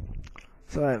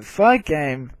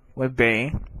would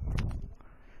be,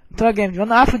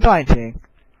 on Aphrodite,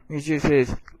 which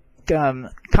uses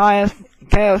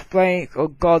Chaos Break or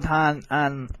God Hand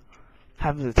and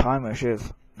Heaven of Time, which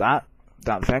is that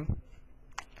thing.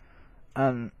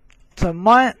 So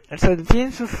the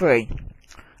teams for free,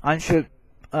 and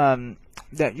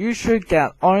that you should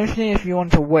get, honestly, if you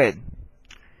want to win,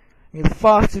 the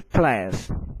fastest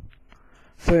players.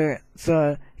 So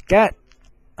get,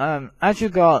 as you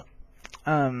got,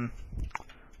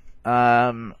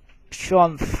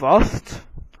 Sean Frost,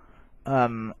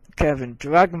 Kevin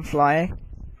Dragonfly,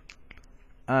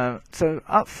 so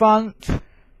up front,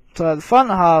 so the front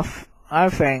half, I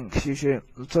think you should,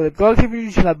 so the goalkeeper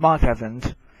you should have Mark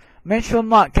Evans. Make sure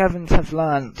Mark Evans has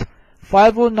learnt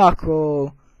Fireball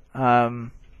Knuckle, God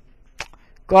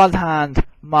Hand,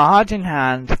 Mahajin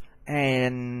Hand,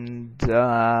 and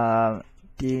the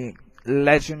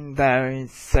legendary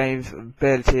save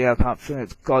ability, I can't think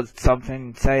it's God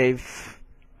something save,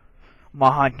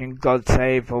 Mahajin God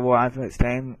save, or whatever its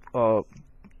name, or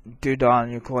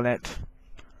Doodan you call it.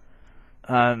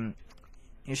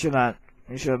 You should have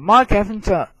Mark Evans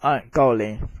at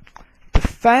goalie.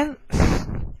 Defense,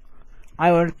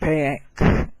 I would pick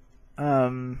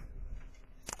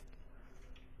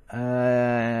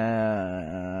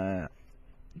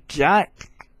Jack,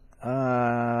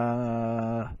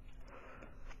 I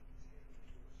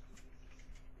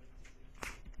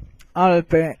would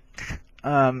pick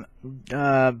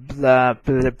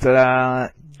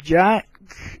Jack,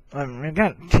 we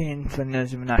got team for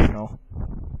inazuma National,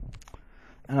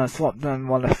 and I'll swap them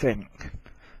what I think.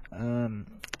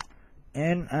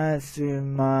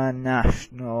 Inazuma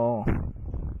National,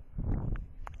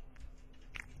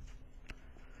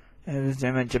 it was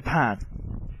in Japan.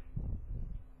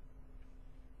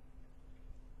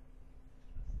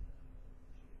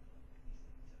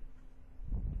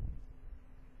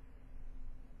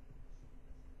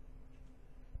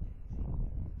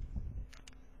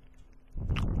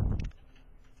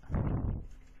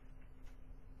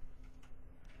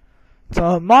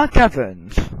 So Mark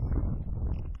Evans,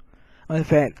 I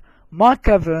think Mark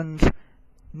Evans,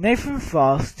 Nathan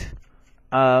Frost,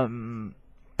 Stonewall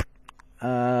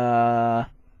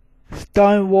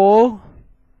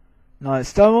in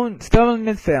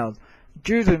midfield,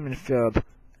 Judah in midfield,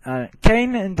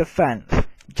 Kane in defence,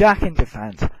 Jack in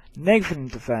defence, Nathan in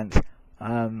defence,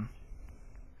 Harley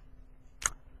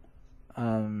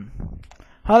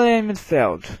in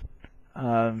midfield,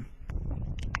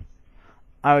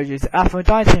 I would use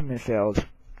Aphrodite in midfield.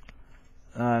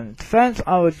 Defense,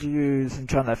 I would use, I'm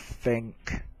trying to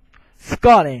think,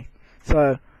 Scotty.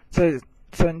 So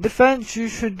in defense,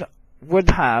 you would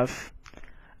have,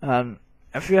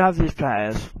 if you have these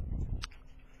players,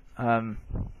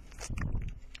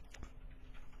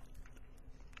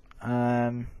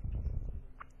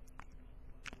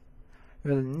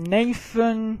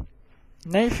 Nathan,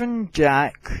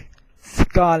 Jack,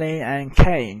 Scully, and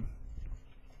Kane.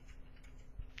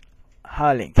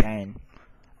 Harley Kane.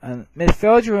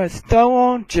 Midfielder was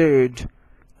Stonewall, Jude,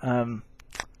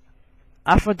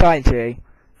 Aphrodite,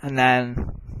 and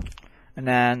then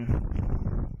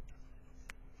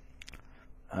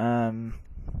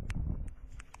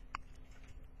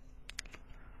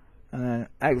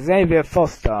Xavier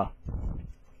Foster.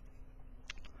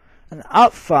 And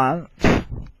up front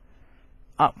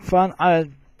I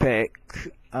would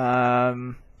pick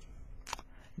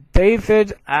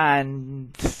David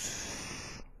and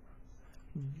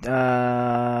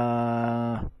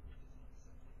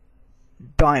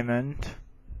Diamond.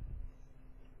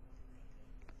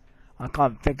 I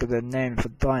can't think of the name for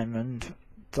Diamond.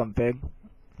 Something.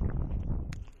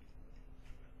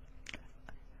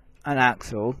 And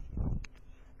Axel.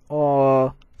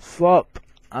 Or swap.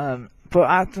 Put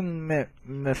Axel in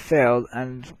midfield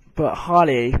and put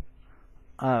Harley.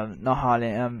 Not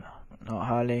Harley.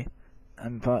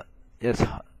 And put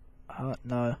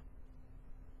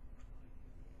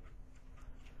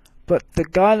but the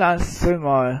guy that's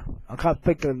sumo, I can't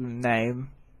pick the name,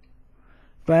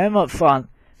 but him up front,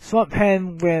 swap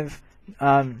him with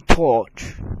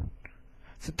Torch.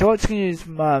 So Torch can use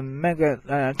Mega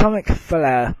Atomic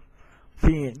Flare.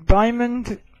 The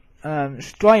Diamond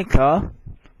Striker,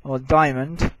 or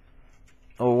Diamond,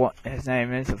 or what his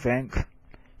name is, I think,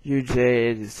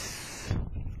 uses.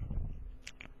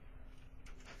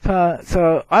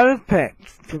 So I would pick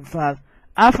from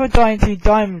Aphrodite,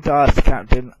 Diamond Dust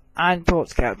Captain, and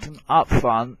Torch Captain up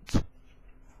front,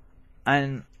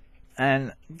 and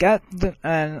if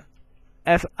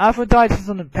Aphrodite's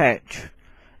on the pitch,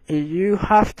 you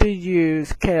have to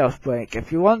use Chaos Break.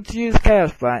 If you want to use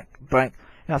Chaos Break, you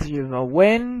have to use the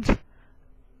wind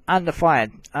and the fire.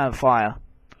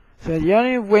 So the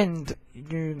only wind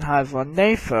you have on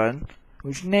Nathan,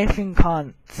 which Nathan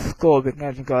can't score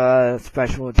because he's got a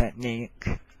special technique.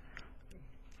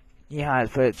 He has,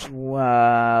 but it's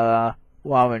wow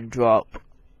and drop.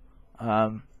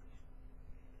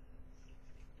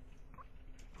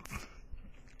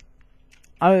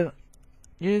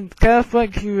 You Chaos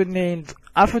Break, you would need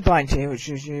Aphrodite, which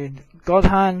is your God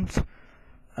Hand,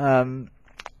 Northern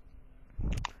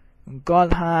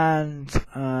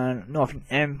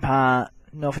Impact,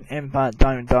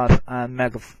 Diamond Dust,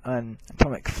 and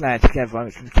Atomic Flare together,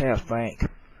 which is Chaos Break.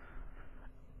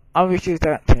 I would choose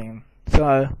that team.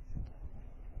 So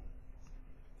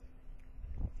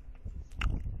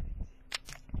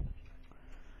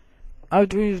I'll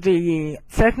do the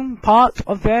second part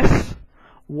of this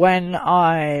when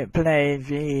I play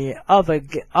the other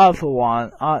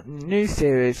one, new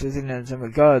series is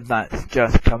Inazuma Go that's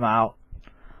just come out.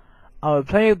 I will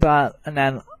play that, and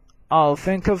then I'll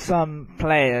think of some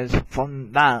players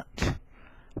from that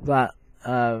so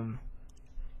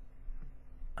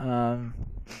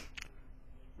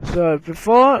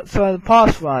the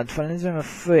password for Inazuma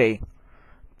 3,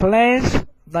 players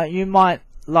that you might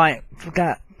like to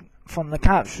get from the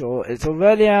capsule is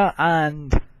Aurelia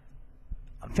and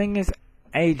I think it's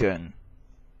Adrian,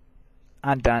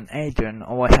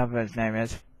 or whatever his name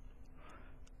is.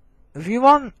 If you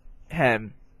want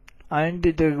him, I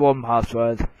only do one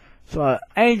password. So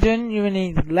Adrian, you will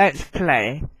need Let's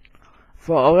Play.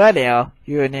 For Aurelia,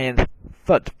 you will need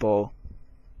Football.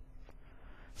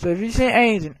 So if you say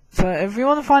Adrian, so if you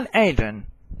want to find Adrian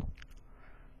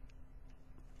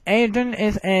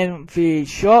is in the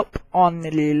shop on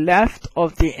the left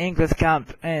of the English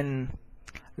camp in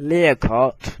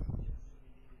Leocott.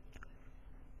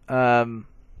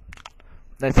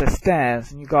 There's a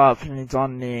stairs and you go up and it's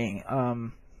on the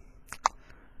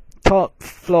top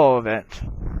floor of it.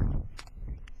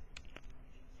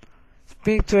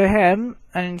 Speak to him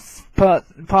and put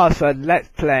the password Let's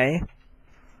Play,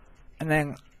 and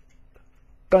then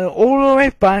go all the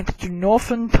way back to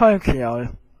northern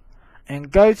Tokyo and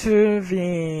go to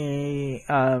the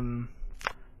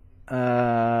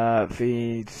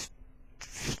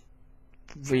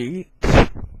street,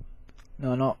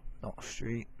 no, not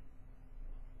street,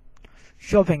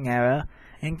 shopping area,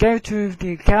 and go to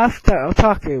the cafe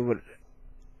otaku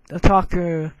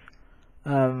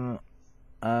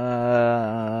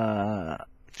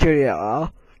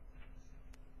studio,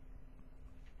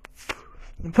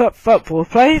 and put Football,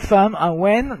 play them, and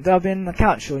when they'll be in the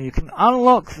capsule, you can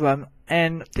unlock them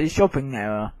in the shopping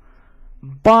area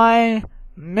by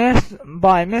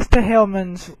Mr.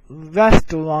 Hillman's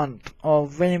restaurant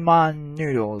of Ramen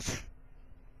Noodles.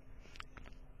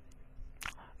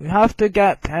 You have to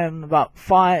get him you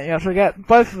have to get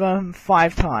both of them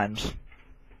 5 times.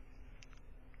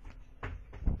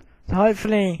 So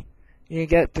hopefully you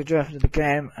get the drift of the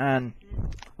game and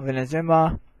of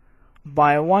Inazuma.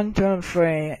 By 1, 2, and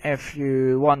 3 if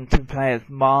you want to play as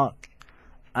Mark,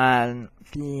 and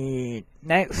the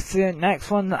next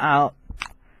one out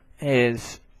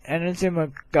is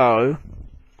Inazuma Go,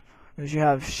 which you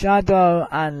have Shadow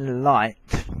and Light,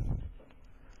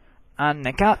 and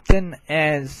the captain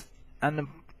is and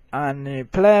the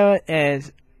player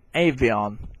is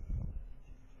Avion,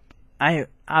 and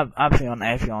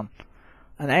Avion's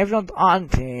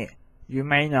auntie you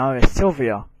may know is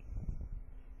Sylvia.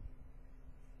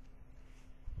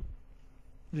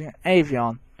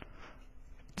 Avion.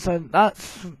 So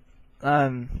that's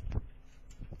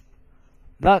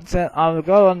it. I will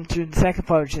go on to the second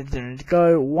part, which is to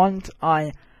go once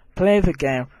I play the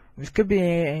game, which could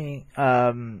be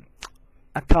a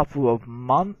couple of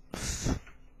months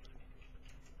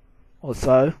or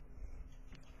so.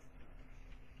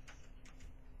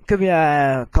 Could be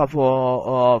a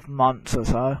couple of months or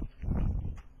so.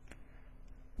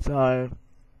 So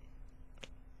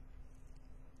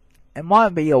it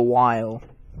might be a while.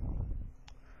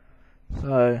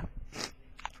 So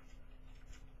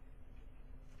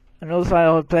and also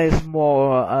I'll play some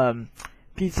more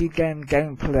PC game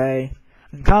gameplay.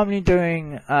 I'm currently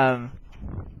doing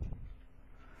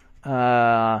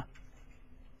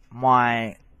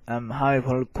my Harry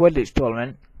Potter Quidditch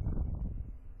tournament.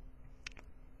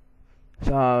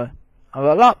 So I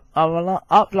will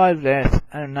upload this,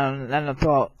 and then I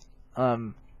thought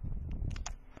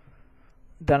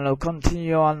then I'll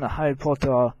continue on the Harry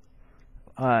Potter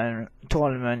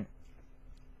tournament.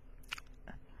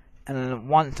 And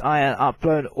once I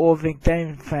upload all the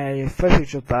gameplay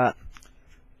footage of that,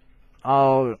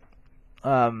 I'll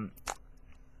tell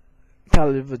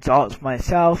the results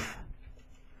myself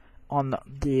on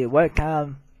the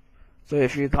webcam. So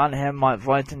if you can't hear my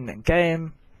voice in the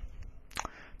game,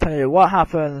 tell you what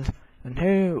happened and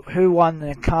who won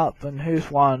the cup and who's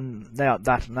won that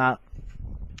and that.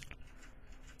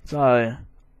 So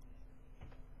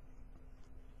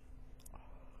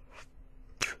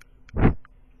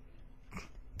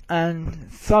and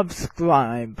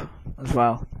subscribe as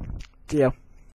well. See ya.